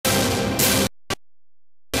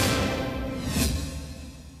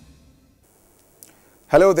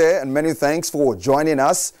Hello there, and many thanks for joining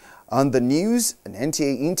us on the news and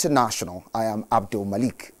NTA International. I am Abdul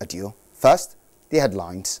Malik Adio. First, the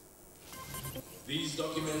headlines. These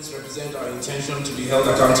documents represent our intention to be held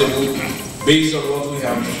accountable based on what we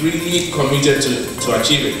have really committed to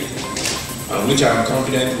achieving, and which I am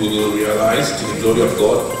confident we will realize to the glory of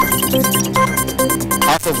God.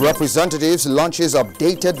 House of Representatives launches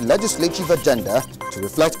updated legislative agenda to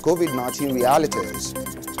reflect COVID-19 realities.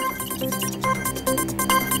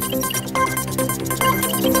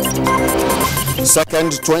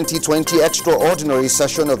 Second 2020 extraordinary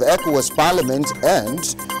session of ECOWAS Parliament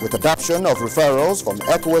ends with adoption of referrals from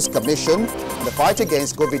ECOWAS Commission in the fight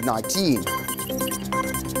against COVID-19.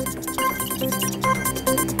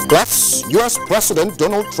 Plus, U.S. President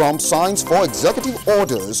Donald Trump signs 4 executive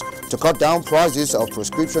orders to cut down prices of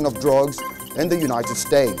prescription of drugs in the United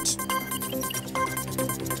States.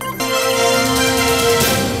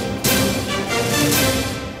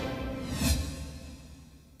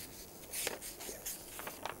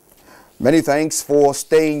 Many thanks for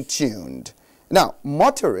staying tuned. Now,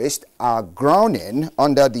 motorists are grounding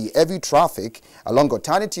under the heavy traffic along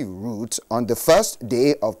alternative routes on the first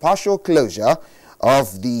day of partial closure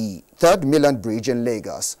of the 3rd Mainland Bridge in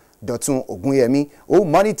Lagos. Dotun Ogunyemi, who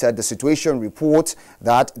monitored the situation, reports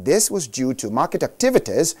that this was due to market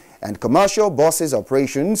activities and commercial buses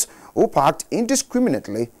operations who parked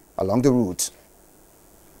indiscriminately along the route.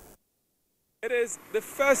 It is the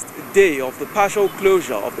first day of the partial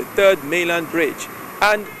closure of the 3rd Mainland Bridge,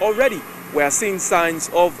 and already we are seeing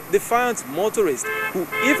signs of defiant motorists who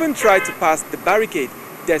even tried to pass the barricade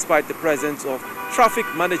despite the presence of traffic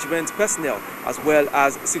management personnel as well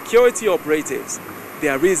as security operatives.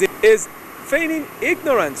 Their reason is feigning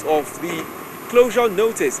ignorance of the closure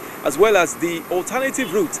notice as well as the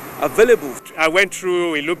alternative routes available. I went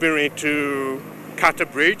through Ilubirin to Carter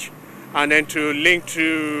Bridge, and then to link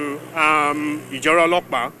to Ijoro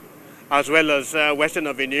Lokpa, as well as Western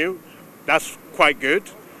Avenue. That's quite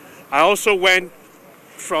good. I also went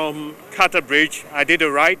from Carter Bridge. I did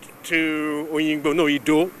a right to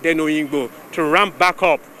Ido, then Oyingbo, to ramp back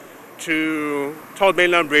up to 3rd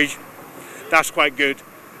Mainland Bridge. That's quite good.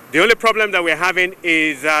 The only problem that we're having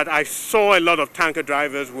is that I saw a lot of tanker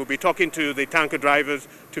drivers. We'll be talking to the tanker drivers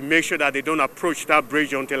to make sure that they don't approach that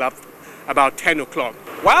bridge until about 10 o'clock.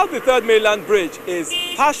 While the 3rd Mainland Bridge is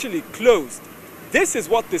partially closed, this is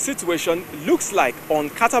what the situation looks like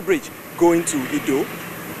on Carter Bridge going to Ido.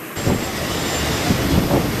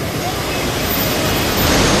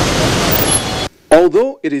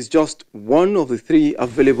 Although it is just one of the 3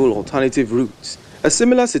 available alternative routes, a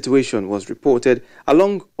similar situation was reported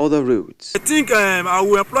along other routes. I think I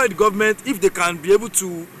will employ the government if they can be able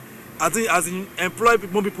to, employ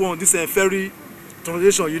more people on this ferry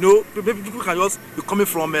transportation. You know, people can just be coming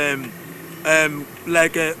from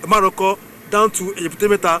Morocco down to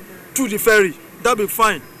Ejiptemeta to the ferry. That'll be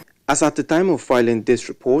fine. As at the time of filing this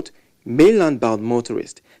report, mainland-bound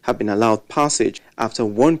motorists have been allowed passage after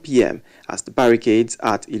 1 p.m. as the barricades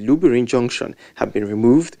at Ilubirin Junction have been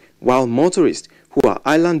removed, while motorists who are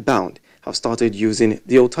island-bound have started using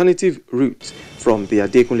the alternative routes from the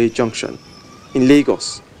Adekunle Junction. In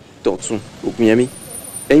Lagos, Dotun Ogunyemi,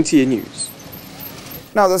 NTA News.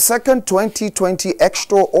 Now, the second 2020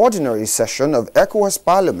 extraordinary session of ECOWAS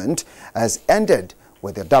Parliament has ended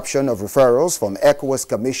with the adoption of referrals from ECOWAS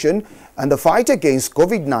Commission and the fight against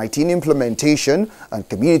COVID-19 implementation and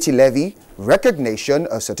community levy recognition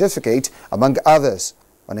of certificate, among others.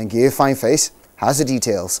 Onengie Fineface has the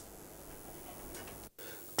details.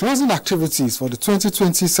 Closing activities for the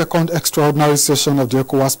 2020 second extraordinary session of the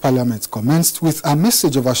ECOWAS Parliament commenced with a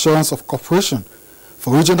message of assurance of cooperation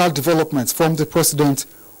for regional development from the President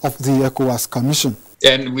of the ECOWAS Commission.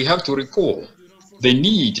 And we have to recall the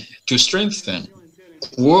need to strengthen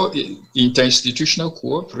interinstitutional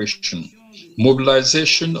cooperation,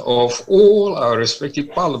 mobilization of all our respective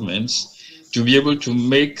parliaments to be able to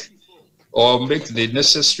make the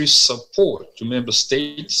necessary support to member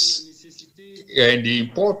states. And the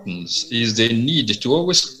importance is the need to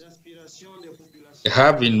always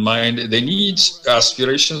have in mind the needs,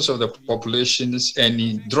 aspirations of the populations, and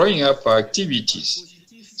in drawing up our activities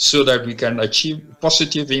so that we can achieve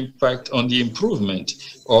positive impact on the improvement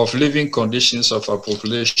of living conditions of our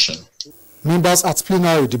population. Members at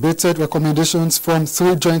plenary debated recommendations from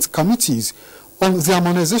 3 joint committees on the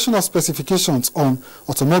harmonization of specifications on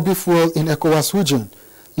automobile fuel in ECOWAS region,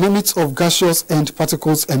 limits of gaseous and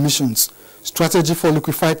particles emissions, strategy for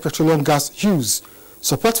liquefied petroleum gas use,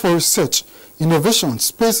 support for research, innovation,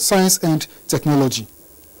 space science and technology.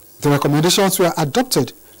 The recommendations were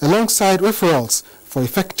adopted alongside referrals for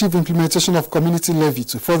effective implementation of community levy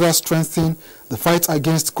to further strengthen the fight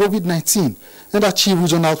against COVID-19 and achieve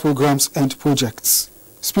regional programs and projects.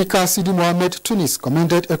 Speaker Sidi Mohamed Tunis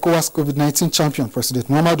commended ECOWAS COVID-19 champion President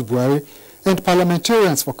Muhammadu Buhari and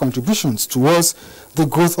parliamentarians for contributions towards the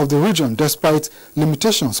growth of the region despite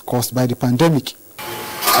limitations caused by the pandemic.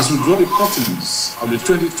 As we draw the curtains of the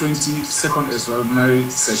 2020 second extraordinary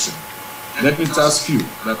session, let me task you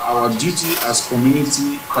that our duty as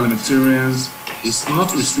community parliamentarians is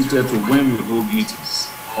not restricted to when we hold meetings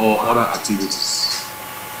or other activities.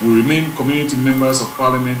 We remain community members of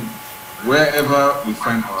parliament wherever we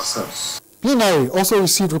find ourselves. Plenary also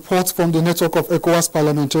received reports from the network of ECOWAS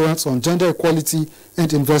parliamentarians on gender equality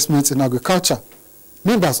and investments in agriculture.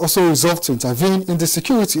 Members also resolved to intervene in the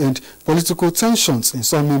security and political tensions in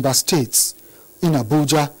some member states. In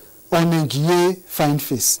Abuja, Onengiye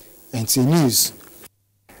Fineface, NTA News.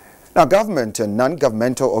 Now, government and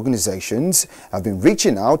non-governmental organizations have been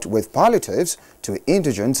reaching out with palliatives to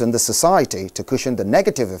indigents in the society to cushion the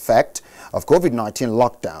negative effect of COVID-19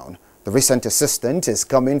 lockdown. The recent assistance is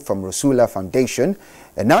coming from Rasula Foundation,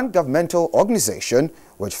 a non-governmental organization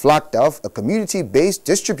which flagged off a community-based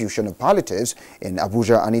distribution of palliatives in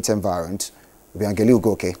Abuja and its environs. Biangeli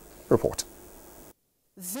Ugoke report.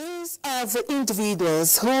 These are the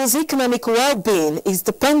individuals whose economic well-being is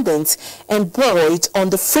dependent and buoyed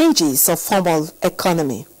on the fringes of formal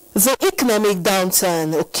economy. The economic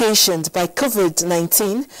downturn occasioned by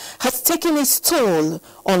COVID-19 has taken its toll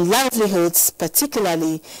on livelihoods,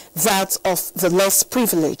 particularly that of the less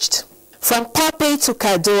privileged. From Pape to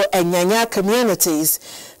Kado and Nyanya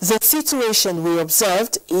communities, the situation we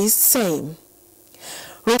observed is same.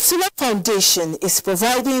 Rasula Foundation is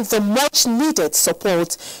providing the much-needed support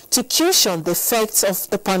to cushion the effects of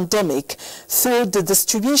the pandemic through the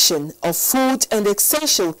distribution of food and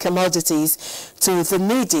essential commodities to the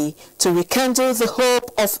needy to rekindle the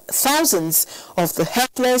hope of thousands of the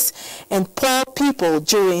helpless and poor people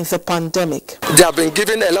during the pandemic. They have been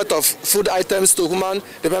giving a lot of food items to women,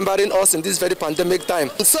 remembering us in this very pandemic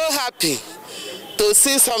time. I'm so happy to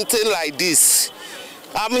see something like this.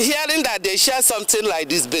 I'm hearing that they share something like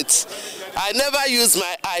this, but I never use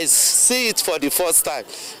my eyes, see it for the first time.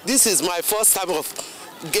 This is my first time of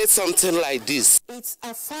get something like this. It's a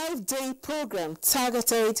 5-day program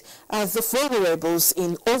targeted at the vulnerables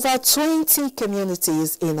in over 20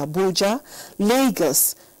 communities in Abuja,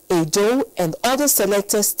 Lagos, Edo, and other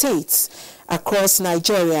selected states across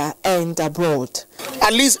Nigeria and abroad.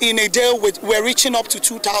 At least in a day, we're reaching up to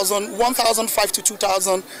 2,000, 1,500 to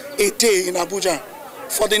 2,000 a day in Abuja.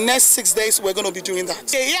 For the next 6 days, we're going to be doing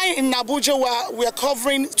that. Here in Abuja, we're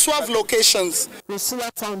covering 12 locations. Rasula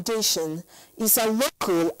Foundation is a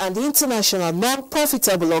local and international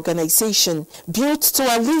non-profitable organization built to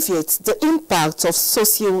alleviate the impact of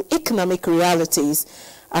socio-economic realities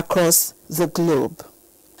across the globe.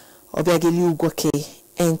 Obiageli Ugwoke,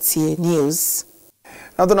 NTA News.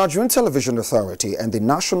 Now, the Nigerian Television Authority and the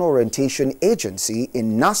National Orientation Agency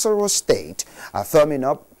in Nasarawa State are firming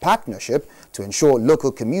up partnership to ensure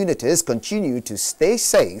local communities continue to stay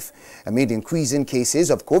safe amid increasing cases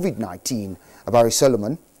of COVID-19. Abari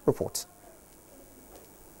Solomon reports.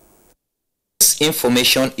 This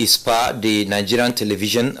information is per the Nigerian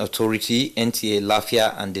Television Authority, NTA,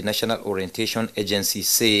 LAFIA, and the National Orientation Agency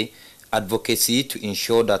say advocacy to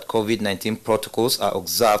ensure that COVID-19 protocols are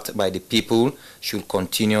observed by the people should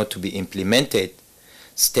continue to be implemented.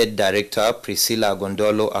 State Director Priscilla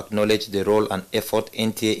Gondolo acknowledged the role and effort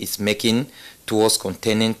NTA is making towards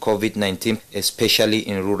containing COVID-19, especially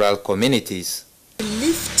in rural communities. The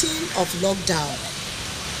lifting of lockdown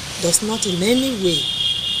does not in any way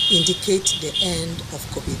indicate the end of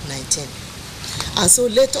COVID-19. And so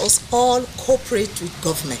let us all cooperate with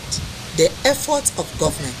government, the efforts of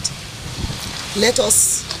government. Let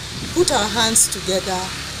us put our hands together.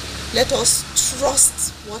 Let us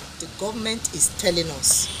trust what the government is telling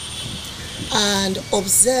us and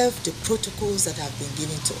observe the protocols that have been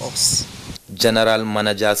given to us. General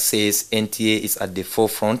Manager says NTA is at the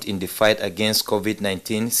forefront in the fight against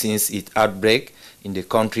COVID-19 since its outbreak in the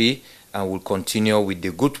country and will continue with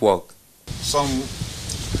the good work. Some,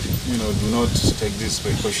 do not take these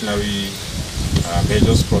precautionary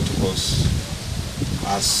measures, protocols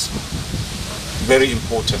as very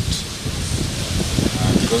important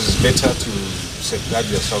because it's better to safeguard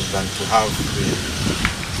yourself than to have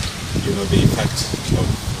the effect of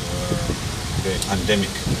the pandemic.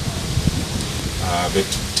 But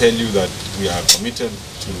to tell you that we are committed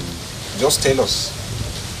to just tell us,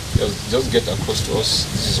 just get across to us,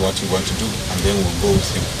 this is what you want to do, and then we'll go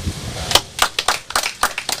with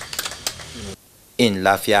you. In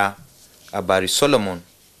Lafia, Abari Solomon,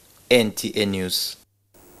 NTA News.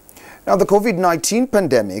 Now, the COVID-19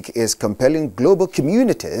 pandemic is compelling global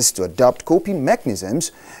communities to adopt coping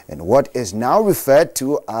mechanisms in what is now referred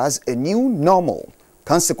to as a new normal.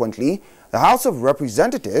 Consequently, the House of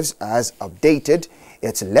Representatives has updated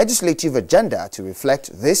its legislative agenda to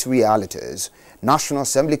reflect these realities. National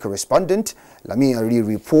Assembly correspondent Lami Ali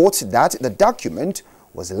reports that the document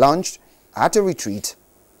was launched at a retreat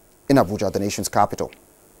in Abuja, the nation's capital.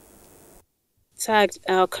 Tagged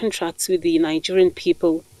our contracts with the Nigerian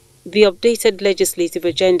people, the updated legislative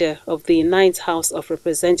agenda of the 9th House of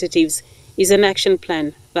Representatives is an action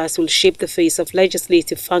plan that will shape the face of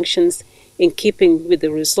legislative functions in keeping with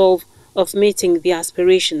the resolve of meeting the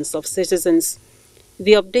aspirations of citizens.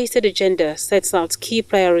 The updated agenda sets out key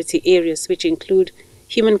priority areas which include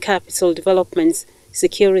human capital development,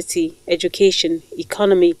 security, education,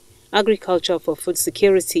 economy, agriculture for food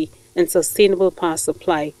security, and sustainable power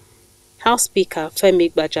supply. House Speaker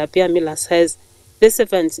Femi Gbajabiamila says this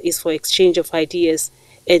event is for exchange of ideas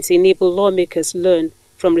and to enable lawmakers learn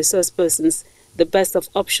from resource persons the best of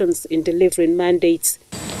options in delivering mandates.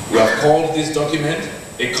 We have called this document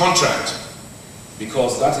a contract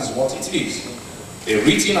because that is what it is. A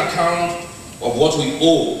written account of what we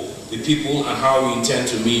owe the people and how we intend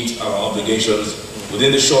to meet our obligations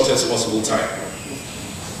within the shortest possible time.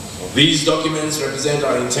 These documents represent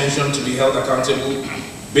our intention to be held accountable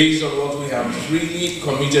based on what we have freely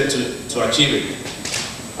committed to achieving,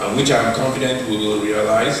 and which I am confident we will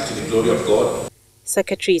realize to the glory of God.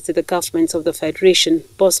 Secretary to the Government of the Federation,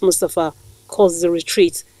 Boss Mustafa, calls the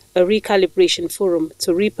retreat a recalibration forum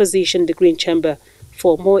to reposition the Green Chamber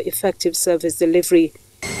for more effective service delivery.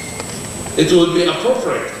 It would be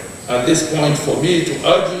appropriate at this point for me to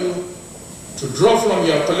urge you to draw from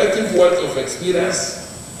your collective wealth of experience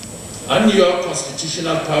and your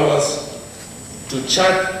constitutional powers to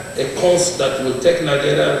chart a course that will take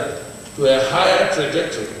Nigeria to a higher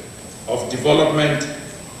trajectory of development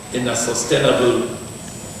in a sustainable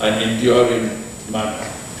and enduring manner.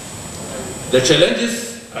 The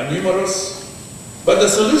challenges are numerous, but the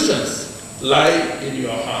solutions lie in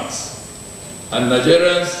your hands. And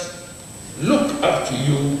Nigerians look up to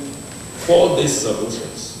you for these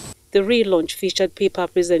solutions. The relaunch featured paper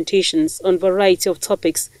presentations on a variety of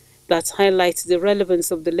topics that highlight the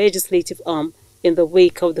relevance of the legislative arm in the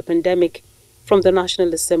wake of the pandemic. From the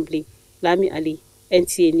National Assembly, Lami Ali,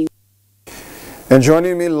 NTA News. And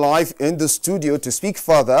joining me live in the studio to speak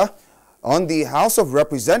further on the House of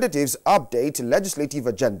Representatives update legislative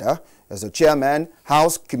agenda is the Chairman,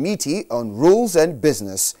 House Committee on Rules and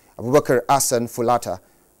Business, Abubakar Hassan Fulata.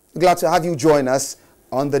 Glad to have you join us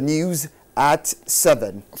on the news at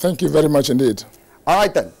 7. Thank you very much indeed. All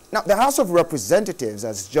right then. Now, the House of Representatives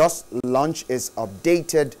has just launched its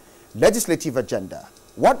updated legislative agenda.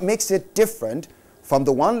 What makes it different from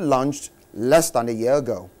the one launched less than a year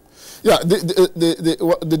ago? Yeah,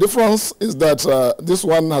 the difference is that this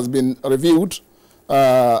one has been reviewed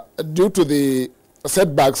due to the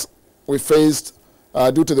setbacks we faced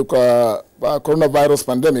due to the coronavirus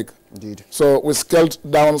pandemic. Indeed. So we scaled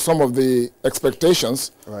down some of the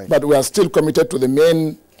expectations, right, but we are still committed to the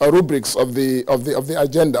main rubrics of the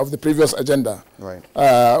agenda, of the previous agenda. Right.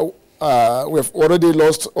 We have already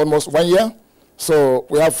lost almost 1 year, so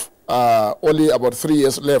we have only about 3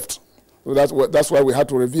 years left. So that's why we had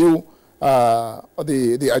to review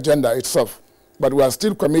the agenda itself. But we are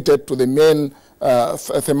still committed to the main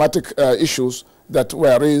thematic issues that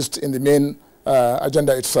were raised in the main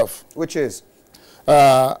agenda itself. Which is?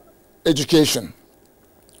 Education,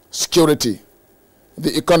 security,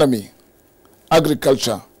 the economy,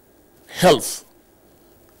 agriculture, health,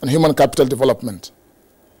 and human capital development.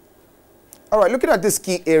 All right, looking at these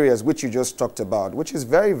key areas which you just talked about, which is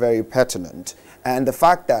very, very pertinent, and the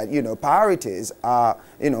fact that, priorities are,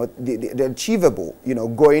 they're achievable,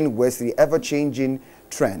 going with the ever-changing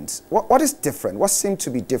trends. What is different? What seems to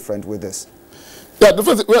be different with this? Yeah,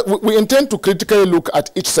 we intend to critically look at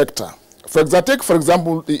each sector. Take, for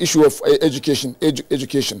example, the issue of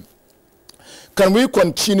education. Can we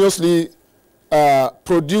continuously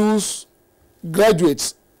produce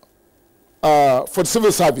graduates for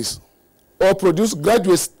civil service, or produce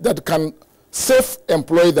graduates that can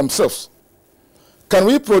self-employ themselves? Can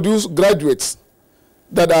we produce graduates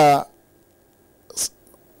that are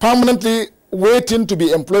permanently waiting to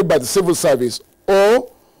be employed by the civil service, or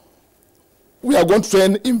we are going to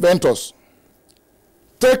train inventors?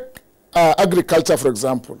 Take agriculture, for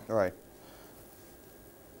example. All right.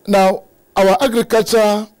 Now, our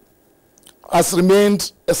agriculture has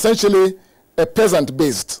remained essentially a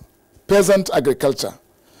peasant-based, peasant agriculture.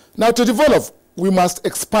 Now, to develop, we must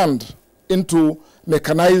expand into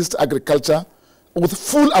mechanized agriculture with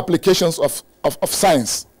full applications of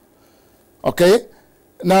science. Okay?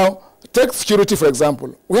 Now, take security, for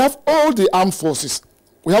example. We have all the armed forces.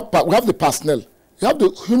 We have the personnel. We have the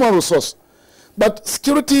human resource. But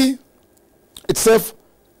security itself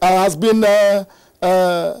has been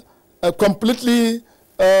completely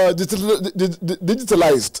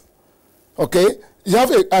digitalized. Okay? You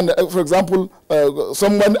have, for example,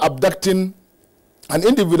 someone abducting an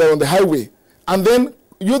individual on the highway and then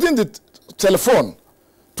using the telephone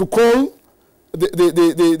to call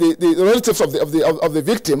the relatives of the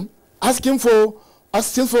victim, asking for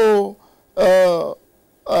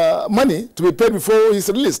money to be paid before he's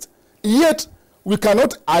released. Yet we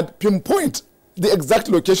cannot pinpoint the exact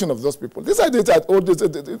location of those people. These are all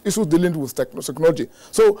the issues dealing with technology.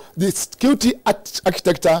 So the security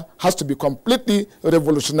architecture has to be completely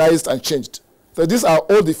revolutionized and changed. So these are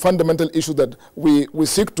all the fundamental issues that we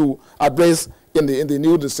seek to address in the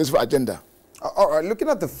new legislative agenda. All right, looking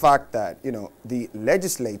at the fact that, the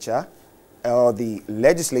legislature, or the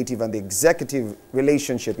legislative and the executive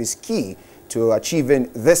relationship is key to achieving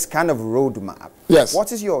this kind of roadmap. Yes.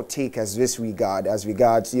 What is your take as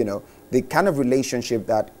regards, the kind of relationship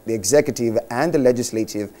that the executive and the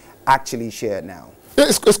legislative actually share now?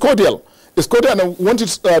 It's cordial. It's cordial, and I want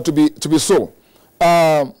it to be so.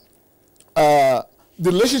 The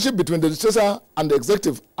relationship between the legislature and the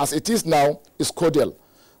executive, as it is now, is cordial.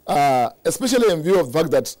 Especially in view of the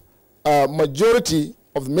fact that majority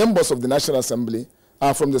of the members of the National Assembly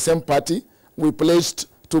are from the same party. We pledged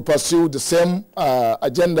to pursue the same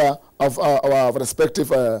agenda of our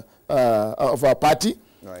respective of our party,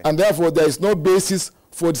 right. And therefore there is no basis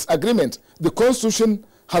for disagreement. The Constitution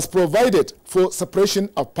has provided for separation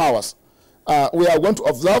of powers. We are going to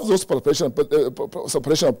observe those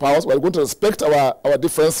separation of powers. We are going to respect our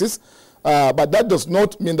differences. But that does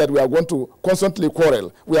not mean that we are going to constantly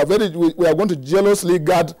quarrel. We are going to jealously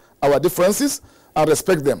guard our differences and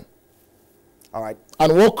respect them. All right.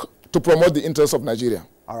 And work to promote the interests of Nigeria.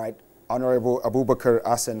 All right. Honorable Abubakar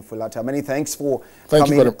Hassan Fulata, many thanks for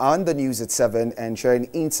coming on the news at 7 and sharing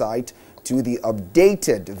insight to the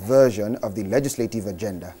updated version of the legislative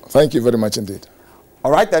agenda. Thank you very much indeed.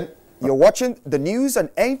 All right then. You're watching the news on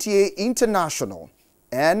NTA International,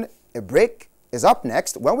 and a break is up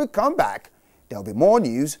next. When we come back, there'll be more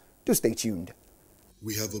news, to stay tuned.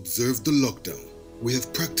 We have observed the lockdown. We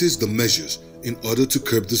have practiced the measures in order to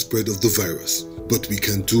curb the spread of the virus, but we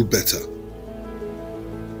can do better.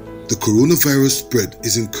 The coronavirus spread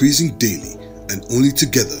is increasing daily, and only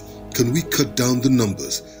together can we cut down the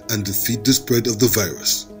numbers and defeat the spread of the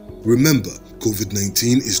virus. Remember,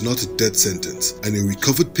 COVID-19 is not a death sentence, and a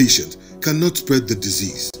recovered patient cannot spread the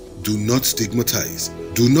disease. Do not stigmatize.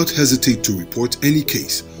 Do not hesitate to report any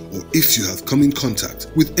case, or if you have come in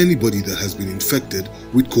contact with anybody that has been infected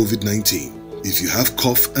with COVID-19. If you have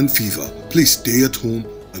cough and fever, please stay at home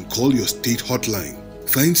and call your state hotline.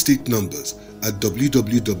 Find state numbers at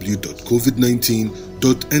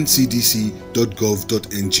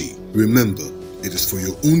www.covid19.ncdc.gov.ng. Remember, it is for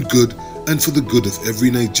your own good and for the good of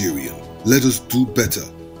every Nigerian. Let us do better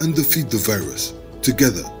and defeat the virus.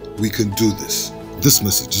 Together, we can do this. This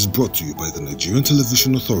message is brought to you by the Nigerian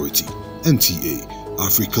Television Authority, NTA,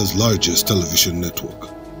 Africa's largest television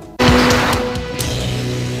network.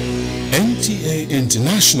 NTA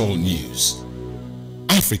International News.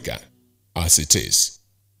 Africa as it is.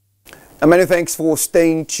 And many thanks for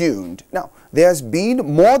staying tuned. Now, there has been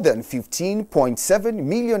more than 15.7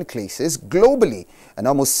 million cases globally and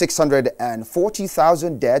almost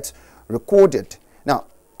 640,000 deaths recorded. Now,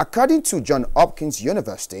 according to Johns Hopkins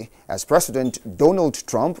University, as President Donald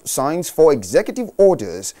Trump signs 4 executive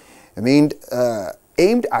orders aimed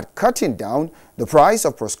at cutting down the price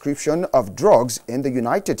of prescription of drugs in the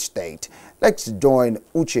United States. Let's join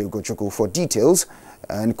Uche Ugochukwu for details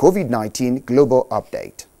and COVID-19 global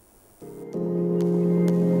update.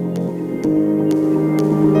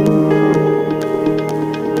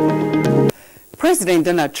 President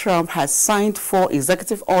Donald Trump has signed 4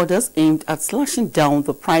 executive orders aimed at slashing down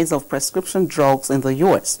the price of prescription drugs in the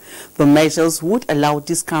U.S. The measures would allow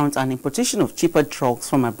discounts and importation of cheaper drugs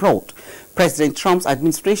from abroad. President Trump's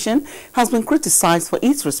administration has been criticized for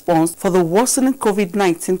its response for the worsening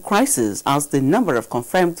COVID-19 crisis, as the number of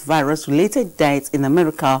confirmed virus-related deaths in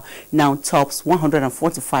America now tops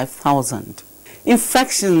 145,000.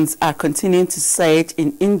 Infections are continuing to surge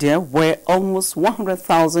in India, where almost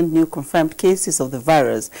 100,000 new confirmed cases of the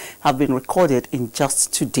virus have been recorded in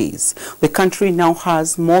just 2 days. The country now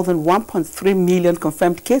has more than 1.3 million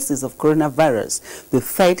confirmed cases of coronavirus, the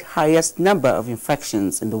 3rd highest number of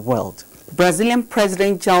infections in the world. Brazilian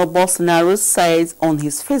President Jair Bolsonaro says on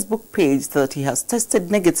his Facebook page that he has tested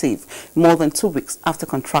negative more than 2 weeks after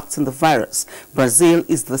contracting the virus. Brazil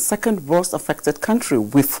is the second worst affected country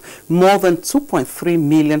with more than 2.3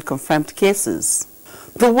 million confirmed cases.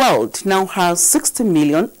 The world now has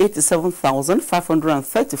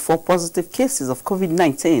 60,087,534 positive cases of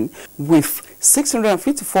COVID-19 with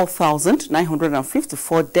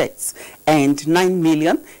 654,954 deaths and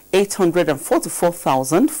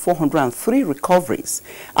 9,844,403 recoveries,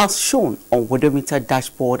 as shown on Worldometer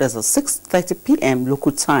dashboard as of 6:30 p.m.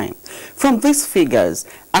 local time. From these figures,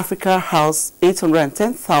 Africa has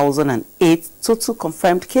 810,008 total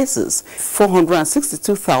confirmed cases,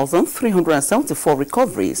 462,374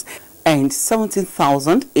 recoveries, and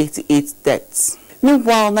 17,088 deaths.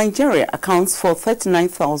 Meanwhile, Nigeria accounts for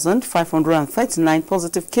 39,539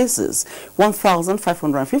 positive cases,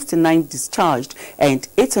 1,559 discharged, and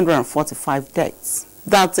 845 deaths.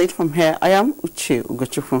 That's it from here. I am Uche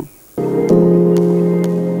Ugochukwu.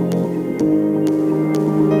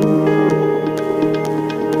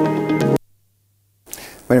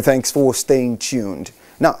 Many thanks for staying tuned.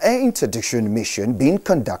 Now, air interdiction mission being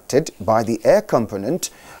conducted by the air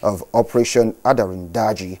component of Operation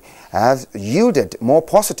Adarindaji has yielded more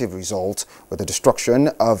positive results with the destruction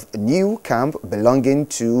of a new camp belonging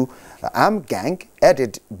to an armed gang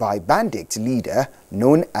headed by bandit leader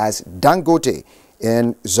known as Dangote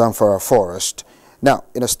in Zamfara Forest. Now,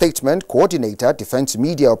 in a statement, Coordinator, Defense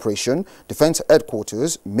Media Operation, Defense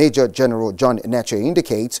Headquarters, Major General John Eneche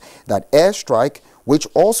indicates that airstrike which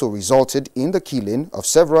also resulted in the killing of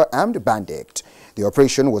several armed bandits. The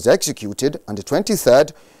operation was executed on the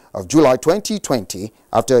 23rd of July 2020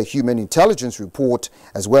 after a human intelligence report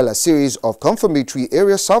as well as a series of confirmatory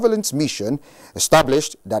area surveillance mission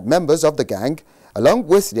established that members of the gang, along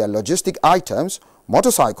with their logistic items,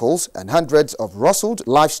 motorcycles and hundreds of rustled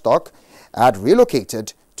livestock, had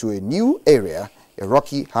relocated to a new area, a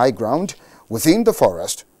rocky high ground within the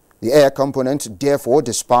forest. The air component therefore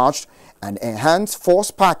dispatched an enhanced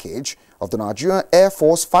force package of the Nigerian Air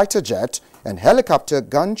Force fighter jet and helicopter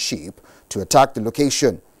gunship to attack the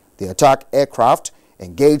location. The attack aircraft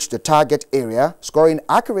engaged the target area, scoring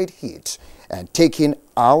accurate hits and taking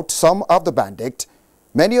out some of the bandits,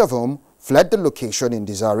 many of whom fled the location in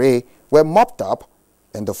disarray, were mopped up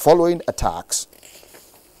in the following attacks.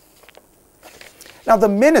 Now, the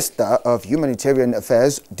Minister of Humanitarian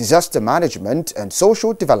Affairs, Disaster Management and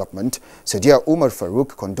Social Development, Sadiya Umar Farouk,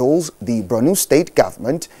 condoles the Borno State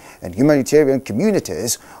government and humanitarian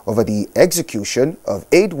communities over the execution of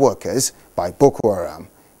aid workers by Boko Haram.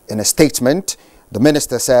 In a statement, the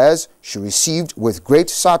minister says she received with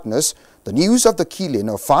great sadness the news of the killing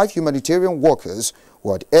of 5 humanitarian workers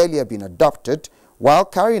who had earlier been abducted while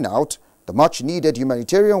carrying out the much-needed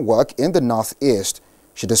humanitarian work in the northeast.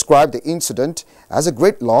 She described the incident as a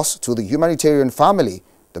great loss to the humanitarian family,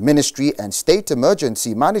 the Ministry and State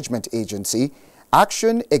Emergency Management Agency,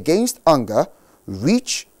 Action Against Hunger,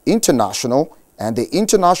 Reach International, and the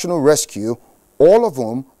International Rescue, all of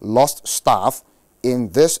whom lost staff in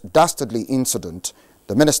this dastardly incident.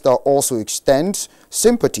 The minister also extends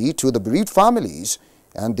sympathy to the bereaved families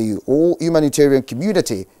and the whole humanitarian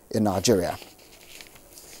community in Nigeria.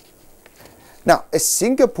 Now, a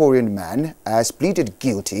Singaporean man has pleaded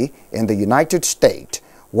guilty in the United States,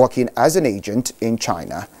 working as an agent in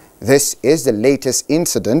China. This is the latest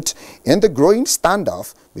incident in the growing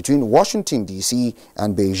standoff between Washington, D.C.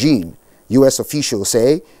 and Beijing. U.S. officials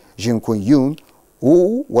say Jin Kun-yun,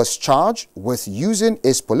 who was charged with using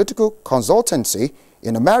his political consultancy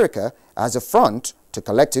in America as a front to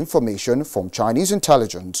collect information from Chinese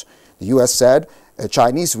intelligence. The U.S. said a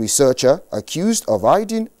Chinese researcher accused of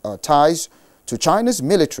hiding ties to China's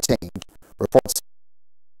military reports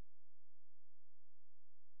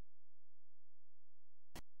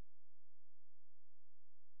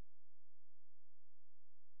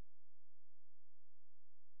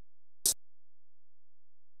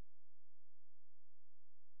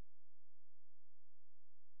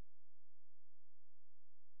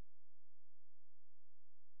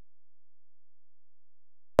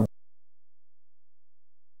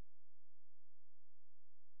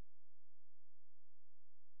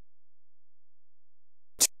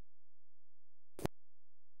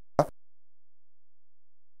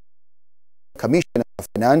Commissioner of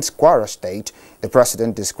Finance, Kwara State. The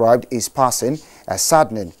president described his passing as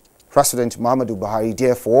saddening. President Muhammadu Buhari,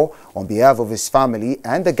 therefore, on behalf of his family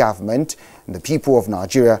and the government and the people of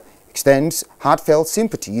Nigeria, extends heartfelt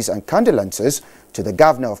sympathies and condolences to the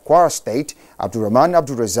governor of Kwara State, Abdurrahman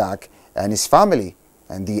Abdulrazak, and his family,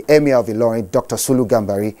 and the Emir of Ilorin, Dr. Sulu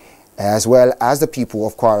Gambari, as well as the people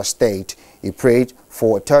of Kwara State. He prayed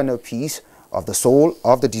for eternal peace of the soul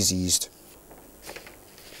of the deceased.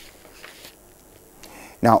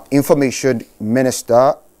 Now, Information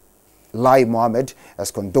Minister Lai Mohammed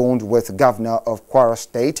has condoled with Governor of Kwara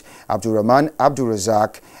State, Abdurrahman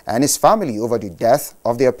Abdulrazak, and his family over the death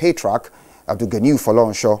of their patriarch, Abdul Ganiu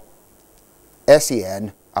Folonsho,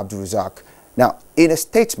 SAN Abdulrazak. Now, in a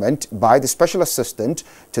statement by the Special Assistant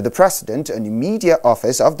to the President and the Media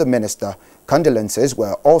Office of the Minister, condolences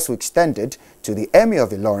were also extended to the Emir of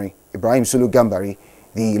Ilorin, Ibrahim Sulu Gambari,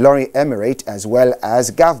 the Ilorin Emirate, as well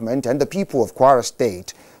as government and the people of Kwara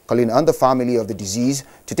State, calling on the family of the deceased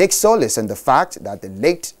to take solace in the fact that the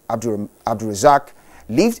late Abdulrazak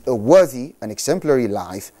lived a worthy and exemplary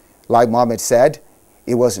life. Like Mohammed said,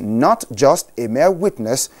 he was not just a mere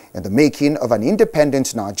witness in the making of an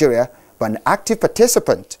independent Nigeria, but an active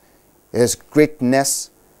participant. His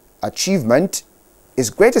greatest achievement,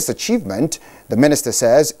 the minister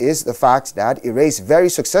says, is the fact that he raised very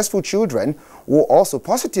successful children who also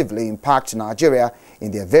positively impact Nigeria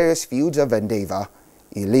in their various fields of endeavor.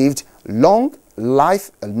 He lived long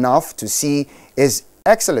life enough to see His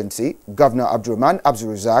Excellency Governor Abdurrahman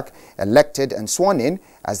Abdulrazak elected and sworn in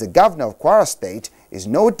as the Governor of Kwara State is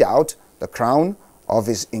no doubt the crown of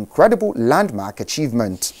his incredible landmark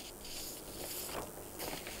achievement.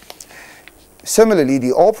 Similarly,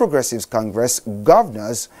 the All Progressives Congress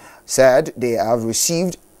governors said they have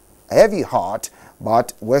received a heavy heart,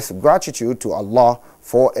 but with gratitude to Allah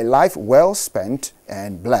for a life well spent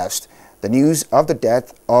and blessed. The news of the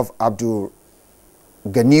death of Abdul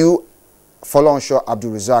Ganiu Folonsho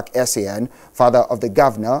Abdulrazak SAN, father of the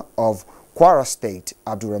governor of Kwara State,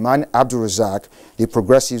 Abdurrahman Abdulrazak, the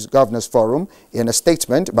Progressives Governors Forum, in a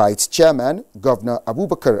statement by its chairman, Governor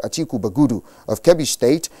Abubakar Atiku Bagudu of Kebbi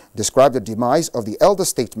State, described the demise of the elder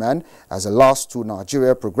statesman as a loss to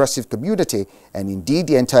Nigeria progressive community and indeed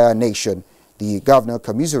the entire nation. The governor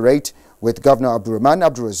commiserated with Governor Abdurrahman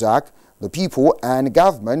Abdulrazak, the people and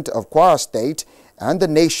government of Kwara State and the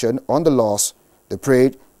nation on the loss. They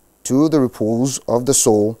prayed to the repose of the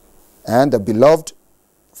soul and the beloved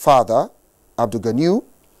father, Abdul Ganiu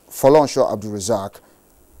Folonsho Abdulrazak.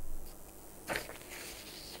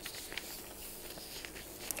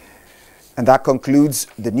 And that concludes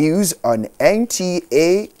the news on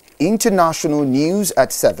NTA International News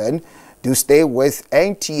at 7. Do stay with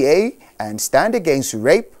NTA and stand against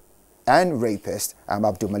rape and rapists. I'm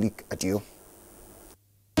Abdul Malik Adio.